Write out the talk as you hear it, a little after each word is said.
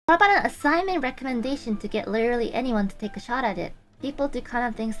What about an assignment recommendation to get literally anyone to take a shot at it? People do kind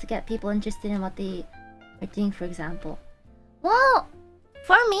of things to get people interested in what they are doing, for example. Well,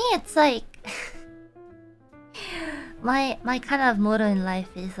 for me, it's like my kind of motto in life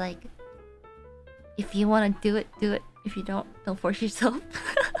is like, if you want to do it, do it. If you don't force yourself.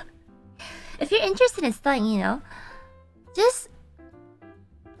 If you're interested in studying, you know, just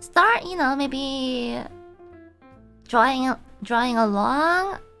start, you know, maybe drawing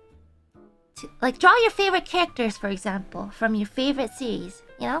along. Like, draw your favorite characters, for example, from your favorite series,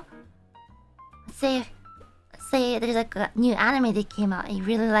 you know? Say there's like a new anime that came out and you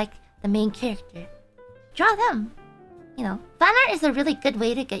really like the main character. Draw them, you know? Fan art is a really good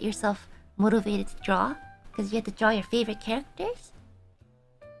way to get yourself motivated to draw, because you have to draw your favorite characters.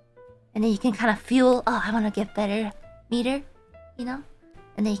 And then you can kind of fuel, oh, I want to get better meter, you know?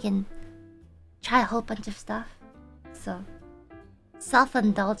 And then you can try a whole bunch of stuff. So...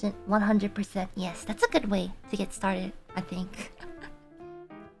 self-indulgent 100%, yes, that's a good way to get started, I think.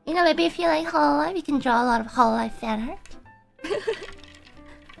 You know, maybe if you like Hololive, you can draw a lot of Hololive fan art.